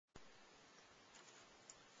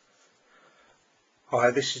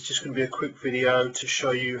Hi, this is just going to be a quick video to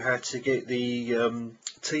show you how to get the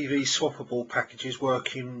TV swappable packages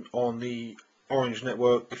working on the Orange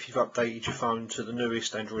network if you've updated your phone to the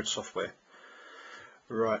newest Android software.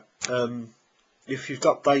 Right, if you've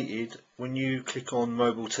updated, when you click on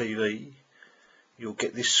mobile TV, you'll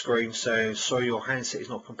get this screen saying sorry, your handset is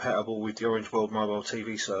not compatible with the Orange World mobile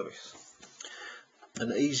TV service.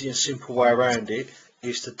 An easy and simple way around it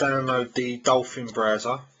is to download the Dolphin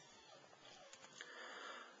browser.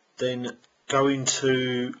 Then go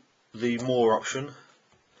into the More option,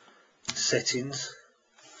 Settings,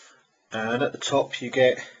 and at the top you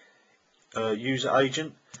get User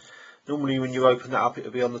Agent. Normally when you open that up it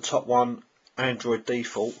will be on the top one, Android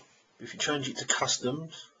default. If you change it to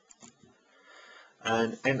Customs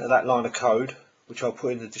and enter that line of code, which I'll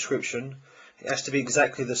put in the description, it has to be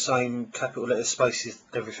exactly the same, capital letters, spaces,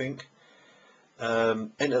 everything.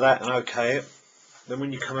 Enter that and OK it. Then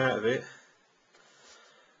when you come out of it,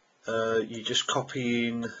 you just copy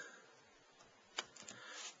in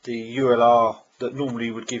the URL that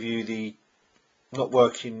normally would give you the not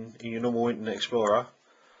working in your normal Internet Explorer,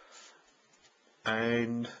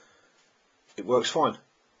 and it works fine.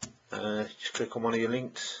 Just click on one of your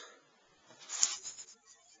links.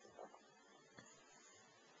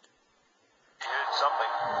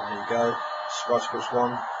 And there you go, swapables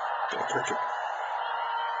one, click it.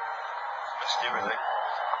 Missed everything.